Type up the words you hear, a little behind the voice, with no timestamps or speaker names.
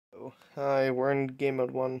go. Hi, we're in game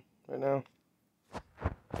mode 1 right now.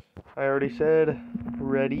 I already said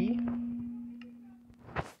ready.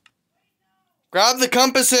 Grab the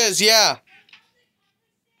compasses, yeah!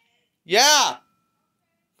 Yeah!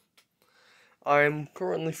 I'm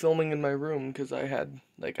currently filming in my room because I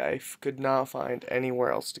could not find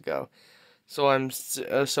anywhere else to go. So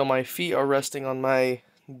so my feet are resting on my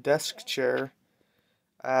desk chair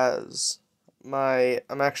as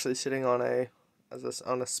I'm actually sitting on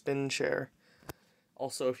on a spin chair.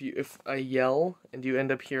 Also, if I yell and you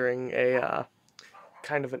end up hearing a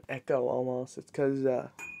kind of an echo almost, it's because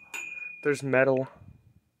there's metal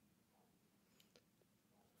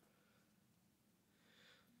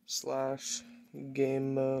slash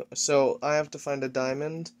game mode. So I have to find a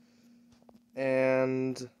diamond,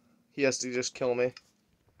 and he has to just kill me.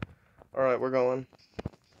 All right, we're going.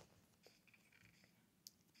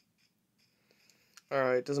 All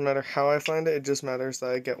right, doesn't matter how I find it. It just matters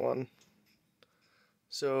that I get one.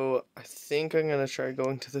 So I think I'm gonna try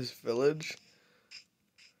going to this village.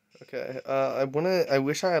 Okay. I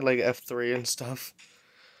wish I had like F3 and stuff.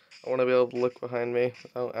 I want to be able to look behind me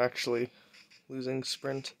without actually losing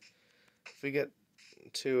sprint. If we get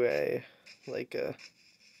to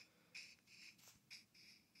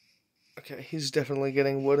okay, he's definitely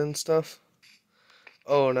getting wood and stuff.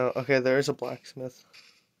 Oh no, okay, there is a blacksmith.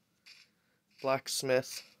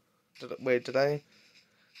 Blacksmith. Wait, did I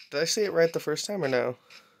say it right the first time or no?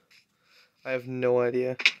 I have no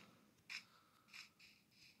idea.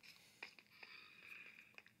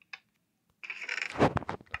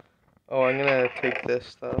 Oh, I'm gonna take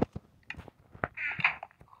this though.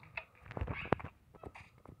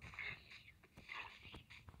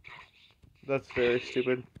 That's very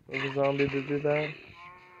stupid of a zombie to do that.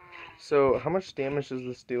 So, how much damage does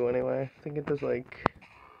this do anyway? I think it does like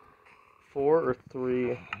 4 or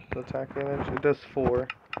 3 attack damage. It does 4.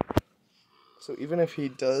 So even if he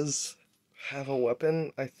does have a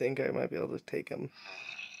weapon, I think I might be able to take him.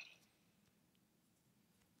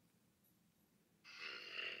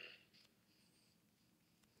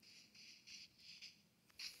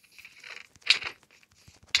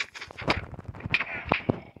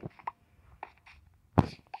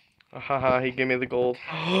 Haha, he gave me the gold.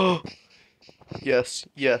 Yes,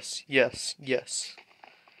 yes, yes, yes.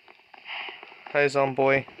 Hi,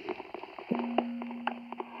 Zomboy.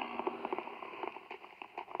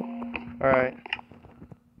 Alright.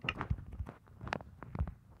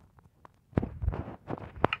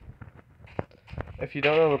 If you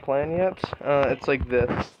don't know the plan yet, it's like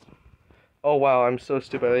this. Oh wow, I'm so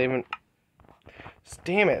stupid. I even...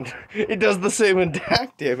 Damn it. It does the same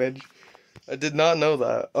attack damage. I did not know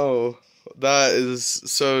that. Oh, that is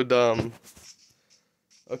so dumb.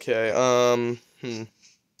 Okay,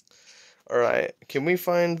 Alright, can we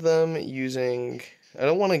find them using... I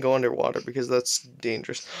don't want to go underwater because that's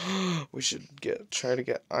dangerous. We should try to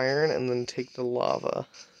get iron and then take the lava.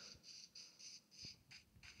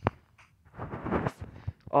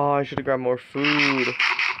 Oh, I should have grabbed more food.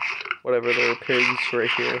 Whatever, there are pigs right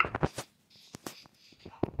here.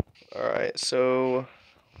 Alright, so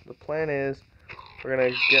the plan is we're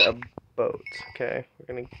gonna get a boat. Okay,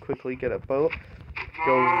 we're gonna quickly get a boat,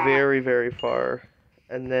 go very, very far,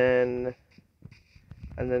 and then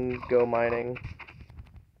go mining.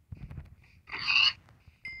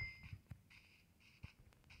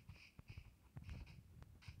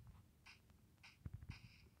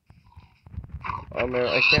 Oh man,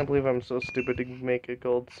 I can't believe I'm so stupid to make a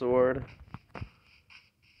gold sword.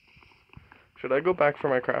 Should I go back for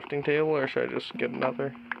my crafting table, or should I just get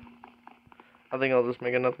another? I think I'll just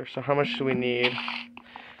make another. So how much do we need?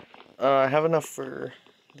 I have enough for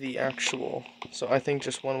the actual, so I think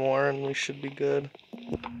just one more and we should be good.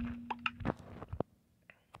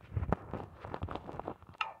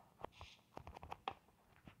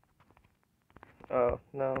 Oh,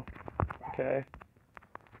 no. Okay.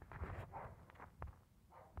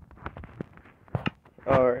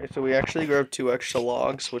 Alright, so we actually grabbed 2 extra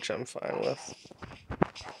logs, which I'm fine with.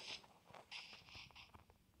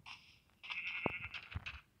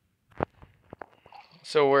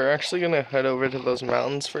 So we're actually gonna head over to those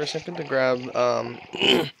mountains for a second to grab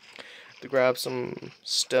to grab some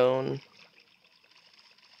stone.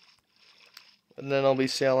 And then I'll be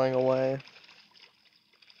sailing away.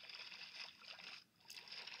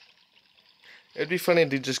 It'd be funny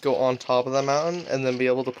to just go on top of the mountain and then be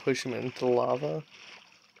able to push him into the lava.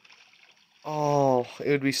 Oh, it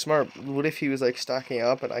would be smart. What if he was like stacking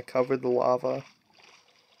up and I covered the lava?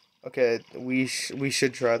 Okay, we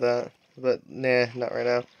should try that, but nah, not right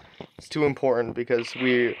now. It's too important because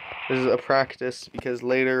this is a practice, because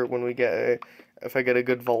later when we get if I get a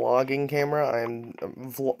good vlogging camera,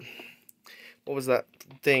 what was that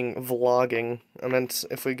thing? Vlogging. I meant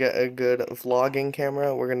if we get a good vlogging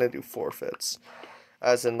camera, we're gonna do forfeits.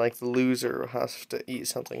 As in, like, the loser has to eat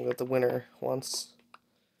something that the winner wants.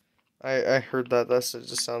 I heard that. That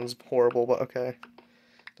just sounds horrible, but okay.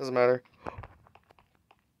 Doesn't matter.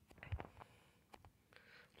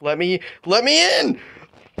 Let me in!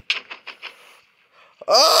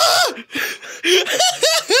 Ah!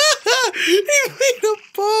 He made a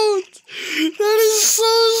boat! That is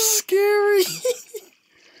so scary!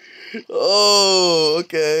 Oh,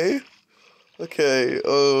 okay. Okay,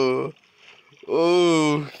 oh.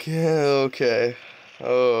 Oh, okay, okay.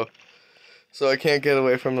 Oh. So I can't get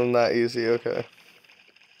away from them that easy, okay.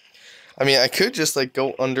 I mean, I could just, like,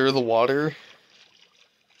 go under the water.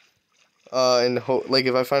 And like,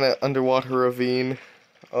 if I find an underwater ravine.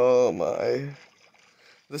 Oh my.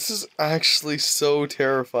 This is actually so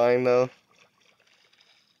terrifying, though.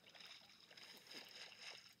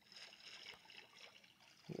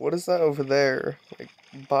 What is that over there? Like,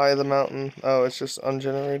 by the mountain? Oh, it's just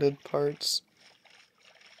ungenerated parts.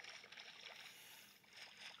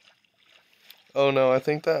 Oh no, I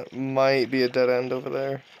think that might be a dead end over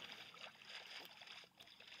there.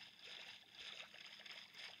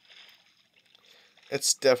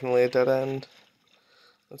 It's definitely a dead end.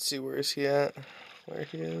 Let's see, where is he at? Where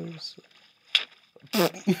he is.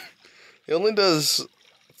 He only does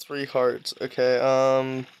 3 hearts. Okay,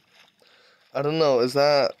 I don't know, is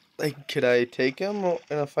that, like, could I take him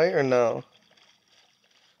in a fight or no?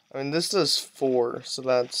 I mean, this does 4, so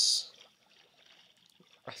that's,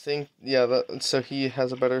 I think, yeah, so he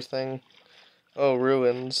has a better thing. Oh,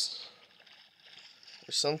 ruins.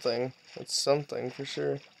 Or something. It's something, for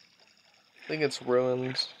sure. I think it's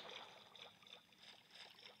ruins.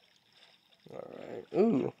 Alright.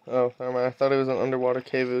 Ooh. Oh, never mind. I thought it was an underwater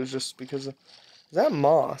cave. It was just because of... Is that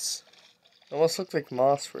moss? It almost looked like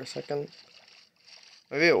moss for a second.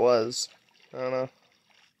 Maybe it was. I don't know.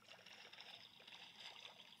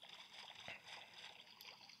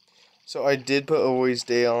 So I did put Always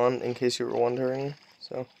Day on, in case you were wondering.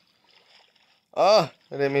 So. Ah!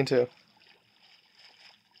 I didn't mean to.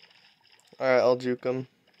 Alright, I'll juke him.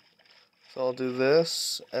 So I'll do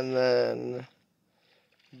this, and then...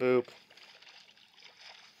 Boop.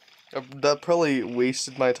 That probably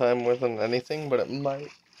wasted my time more than anything, but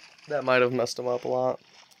that might have messed him up a lot.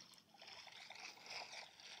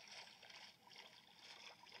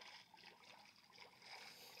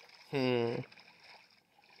 Hmm.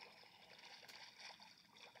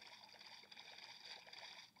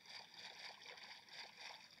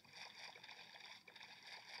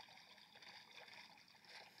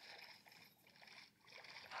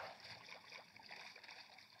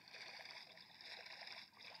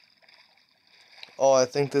 Oh, I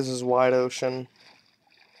think this is wide ocean.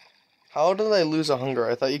 How did I lose a hunger?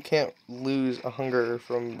 I thought you can't lose a hunger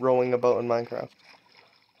from rowing a boat in Minecraft.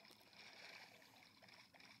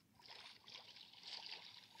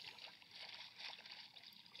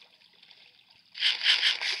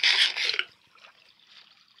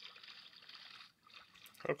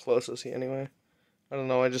 How close is he anyway? I don't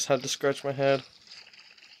know, I just had to scratch my head.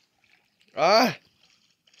 Ah!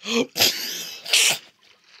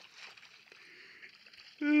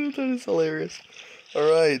 That is hilarious.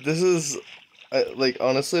 Alright, this is... like,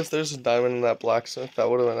 honestly, if there's a diamond in that blacksmith, that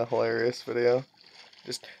would have been a hilarious video.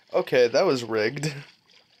 Just, okay, that was rigged.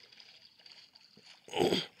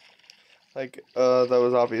 Like, that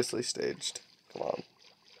was obviously staged. Come on.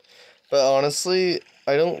 But honestly,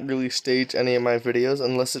 I don't really stage any of my videos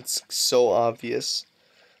unless it's so obvious.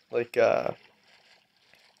 Like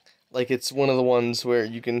it's one of the ones where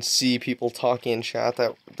you can see people talking in chat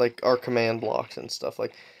that, like, are command blocks and stuff.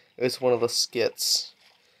 Like, it's one of the skits.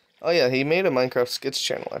 Oh yeah, he made a Minecraft skits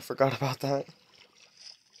channel. I forgot about that.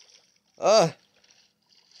 Ah!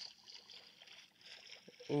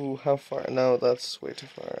 Ooh, how far? No, that's way too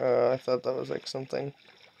far. I thought that was, like, something.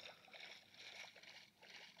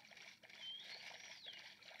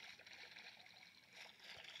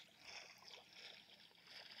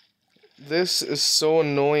 This is so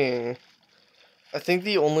annoying. I think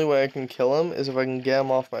the only way I can kill him is if I can get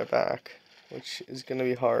him off my back, which is gonna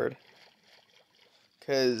be hard.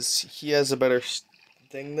 Because he has a better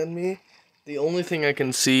thing than me. The only way I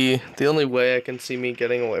can see me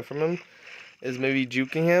getting away from him is maybe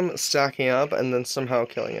juking him, stacking up, and then somehow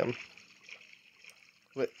killing him.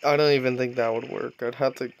 But I don't even think that would work. I'd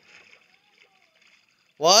have to...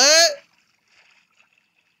 What?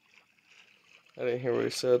 I didn't hear what he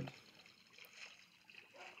said.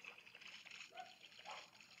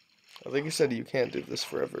 I think he said you can't do this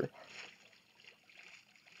forever.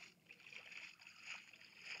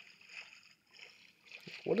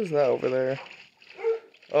 What is that over there?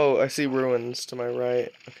 Oh, I see ruins to my right.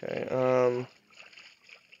 Okay,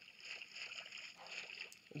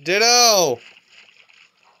 Ditto!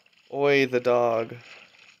 Oi, the dog.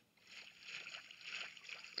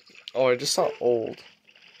 Oh, I just saw Old.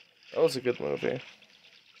 That was a good movie.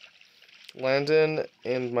 Landon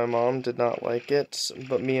and my mom did not like it,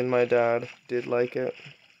 but me and my dad did like it.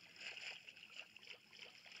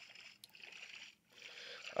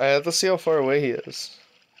 I have to see how far away he is.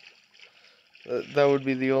 That would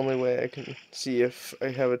be the only way I can see if I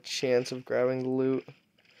have a chance of grabbing the loot.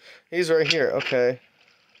 He's right here, okay.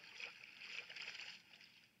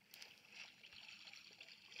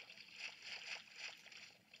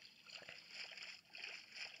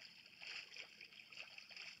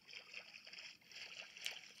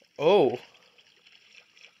 Oh.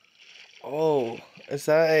 Oh, is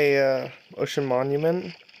that a ocean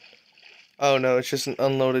monument? Oh no, it's just an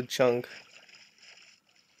unloaded chunk.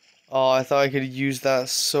 Oh, I thought I could use that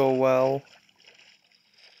so well.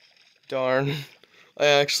 Darn. I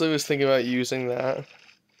actually was thinking about using that.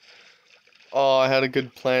 Oh, I had a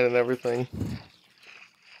good plan and everything.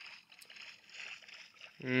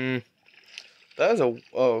 That is a...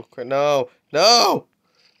 Oh, no! No!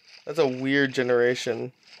 That's a weird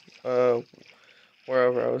generation.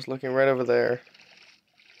 Wherever I was looking, right over there.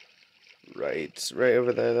 Right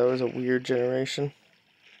over there. That was a weird generation.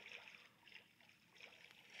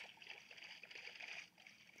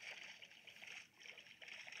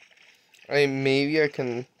 Maybe I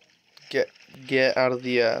can get out of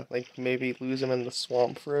the like maybe lose him in the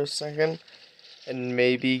swamp for a second, and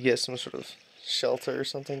maybe get some sort of shelter or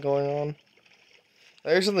something going on.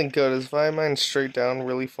 There's something good is if I mine straight down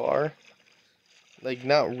really far, like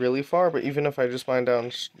not really far, but even if I just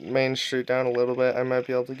mine straight down a little bit, I might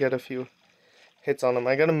be able to get a few hits on him.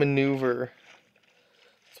 I gotta maneuver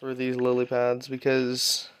through these lily pads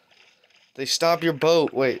because they stop your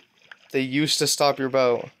boat. Wait, they used to stop your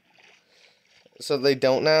boat. So they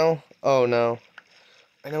don't now? Oh no.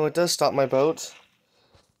 I know it does stop my boat.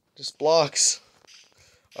 Just blocks.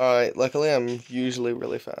 Alright, luckily I'm usually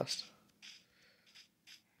really fast.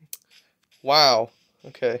 Wow.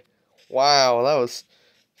 Okay. Wow, that was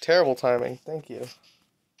terrible timing. Thank you.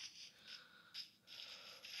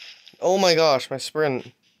 Oh my gosh, my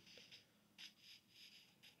sprint.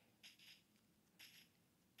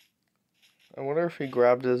 I wonder if he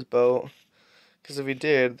grabbed his boat. Because if he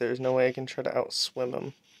did, there's no way I can try to outswim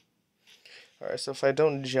him. Alright, so if I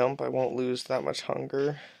don't jump, I won't lose that much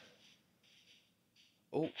hunger.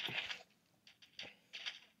 Oh.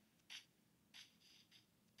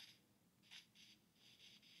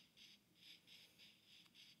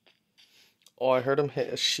 Oh, I heard him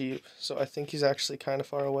hit a sheep, so I think he's actually kind of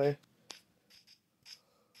far away.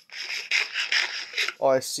 Oh,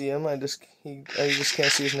 I see him. I just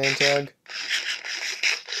can't see his name tag.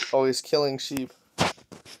 Oh, he's killing sheep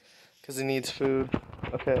because he needs food.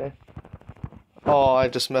 Okay. Oh, I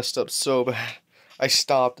just messed up so bad. I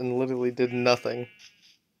stopped and literally did nothing.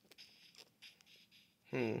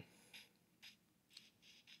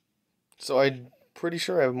 So I'm pretty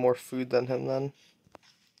sure I have more food than him then.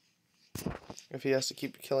 If he has to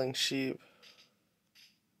keep killing sheep.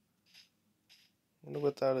 Wonder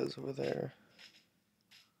what that is over there.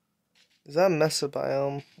 Is that a mesa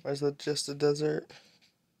biome? Or is that just a desert?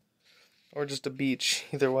 Or just a beach?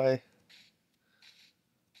 Either way.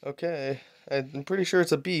 Okay. I'm pretty sure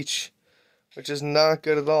it's a beach. Which is not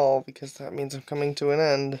good at all, because that means I'm coming to an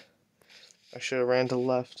end. I should have ran to the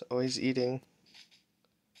left. Oh, he's eating.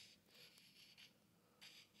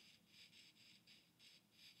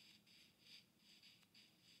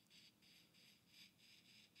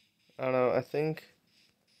 I don't know, I think...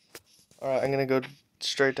 Alright, I'm gonna go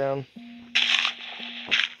straight down.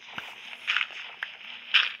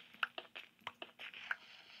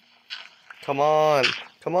 Come on!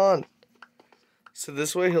 Come on! So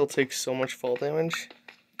this way he'll take so much fall damage.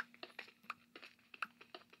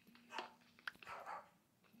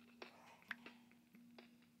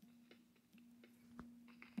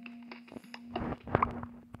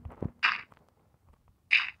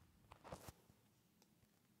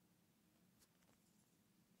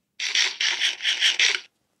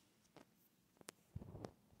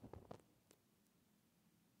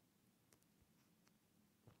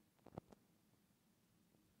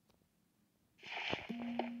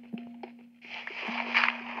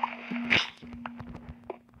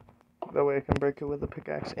 That way I can break it with a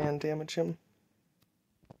pickaxe and damage him.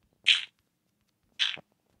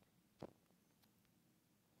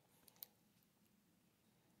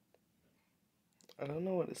 I don't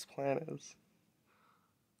know what his plan is.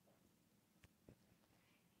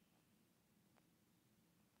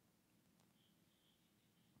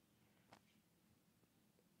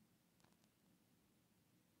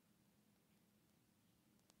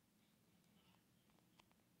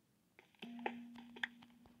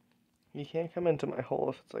 You can't come into my hole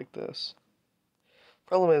if it's like this.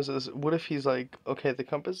 Problem is what if he's like, okay, the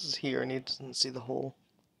compass is here and he doesn't see the hole?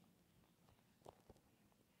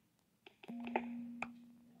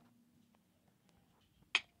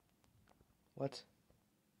 What?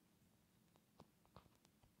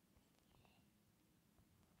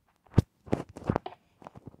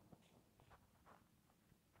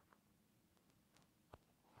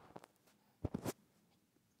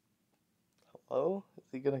 Hello? Is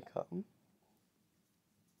he gonna come?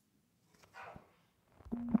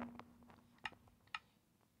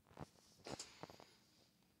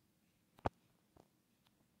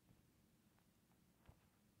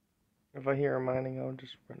 If I hear him mining, I'll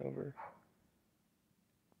just run over.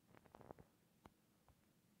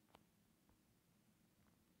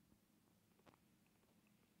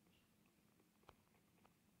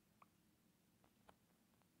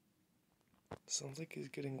 Sounds like he's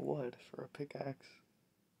getting wood for a pickaxe.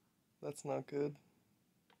 That's not good.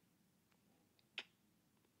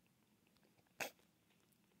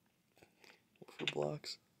 For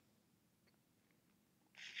blocks.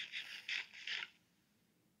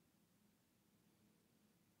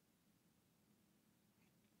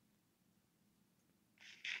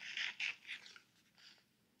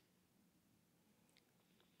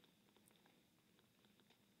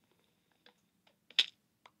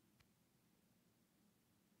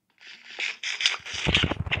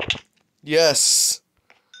 Yes!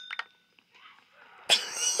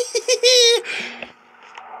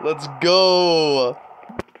 Let's go!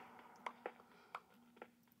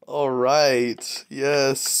 Alright,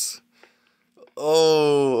 yes.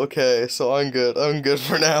 Oh, okay, so I'm good. I'm good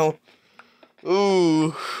for now.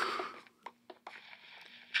 Ooh.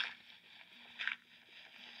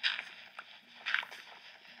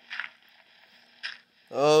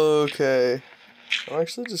 Okay. I'm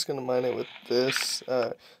actually just gonna mine it with this.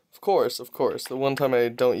 Of course. The one time I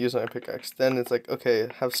don't use my pickaxe, then it's like, okay,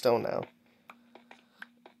 have stone now.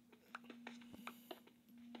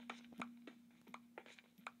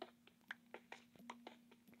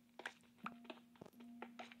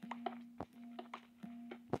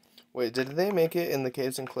 Wait, did they make it in the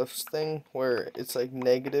Caves and Cliffs thing where it's like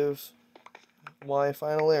negative Y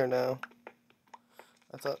finally or no?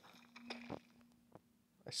 I thought.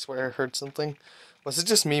 I swear I heard something. Was it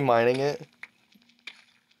just me mining it?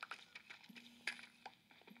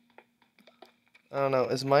 I don't know.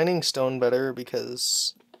 Is mining stone better?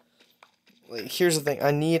 Because, like, here's the thing.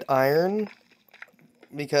 I need iron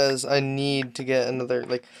because I need to get another,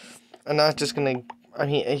 like, I'm not just gonna, I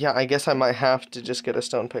mean, yeah, I guess I might have to just get a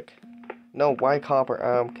stone pick. No, why copper?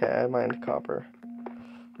 Okay, I mined copper.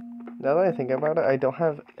 Now that I think about it, I don't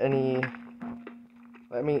have any,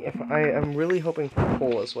 I mean, if I'm really hoping for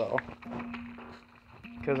coal as well.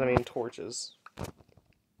 Because, I mean, torches.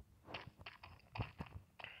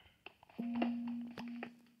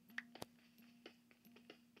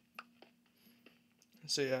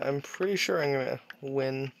 So yeah, I'm pretty sure I'm gonna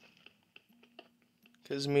win.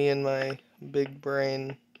 Because me and my big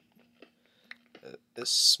brain is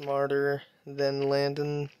smarter than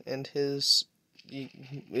Landon and his,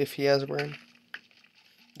 if he has a brain.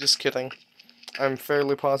 Just kidding. I'm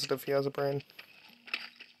fairly positive he has a brain.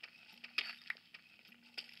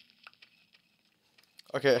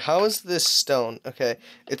 Okay, how is this stone? Okay,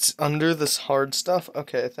 it's under this hard stuff?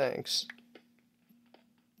 Okay, thanks.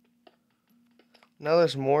 Now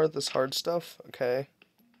there's more of this hard stuff? Okay.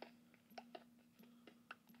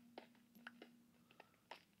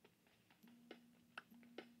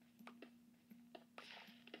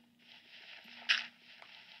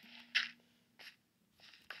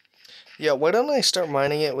 Yeah, why don't I start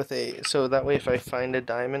mining it with a, so that way if I find a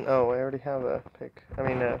diamond, oh, I already have a a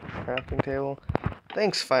crafting table.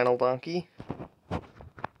 Thanks, Final Donkey.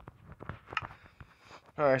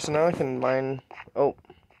 Alright, so now I can mine, oh.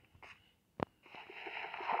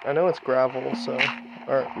 I know it's gravel, so,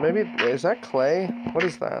 or maybe, is that clay? What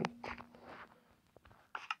is that?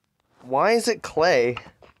 Why is it clay?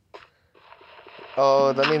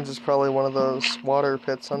 Oh, that means it's probably one of those water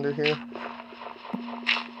pits under here.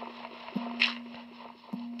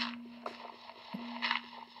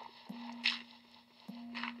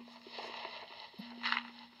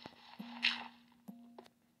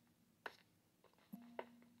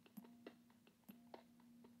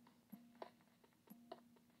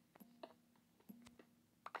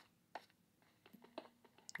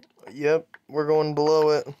 Yep, we're going below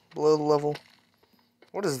it, below the level.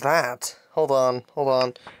 What is that? Hold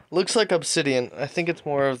on. Looks like obsidian. I think it's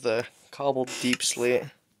more of the cobbled deep slate.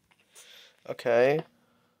 Okay.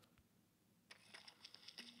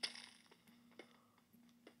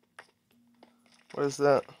 What is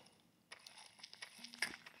that?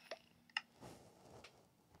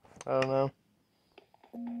 I don't know.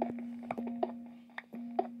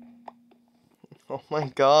 Oh my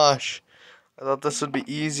gosh. I thought this would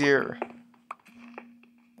be easier.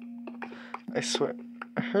 I swear.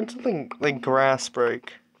 I heard something like grass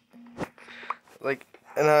break. Like,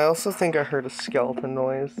 and I also think I heard a skeleton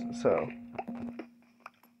noise, so.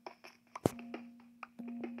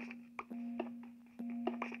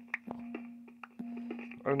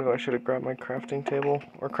 I know I should have grabbed my crafting table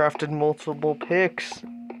or crafted multiple picks.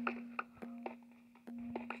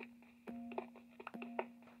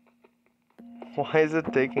 Why is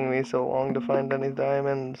it taking me so long to find any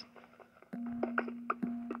diamonds?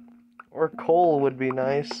 Or coal would be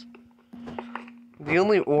nice. The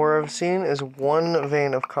only ore I've seen is one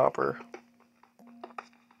vein of copper.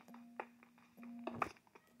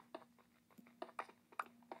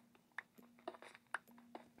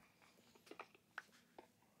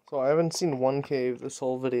 So I haven't seen one cave this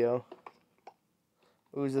whole video.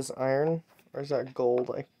 Ooh, is this iron? Or is that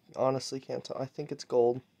gold? I honestly can't tell. I think it's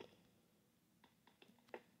gold.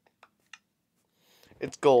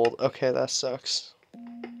 It's gold. Okay, that sucks.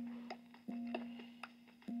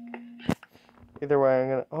 Either way, I'm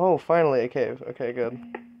gonna... Oh, finally a cave. Okay, good.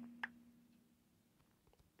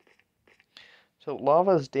 So,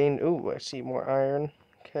 lava's Ooh, I see more iron.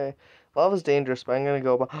 Okay. Lava's dangerous, but I'm gonna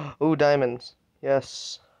go... Ooh, diamonds.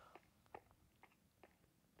 Yes.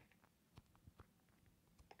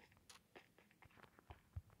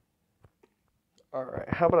 Alright,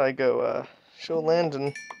 how about I go, show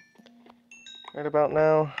Landon right about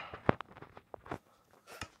now.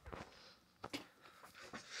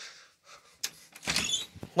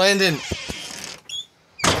 Landon!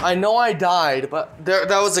 I know I died, but that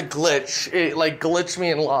was a glitch. It, like, glitched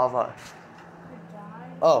me in lava. You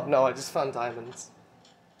died? Oh, no, I just found diamonds.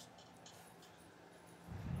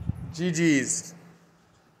 GG's.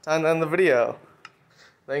 Time to end the video.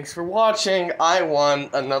 Thanks for watching. I won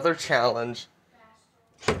another challenge.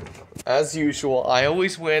 As usual, I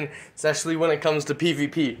always win, especially when it comes to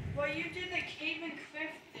PvP. Well, you did the cave and cliff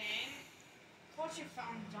thing. Plus you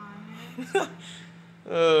found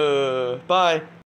diamonds. Bye.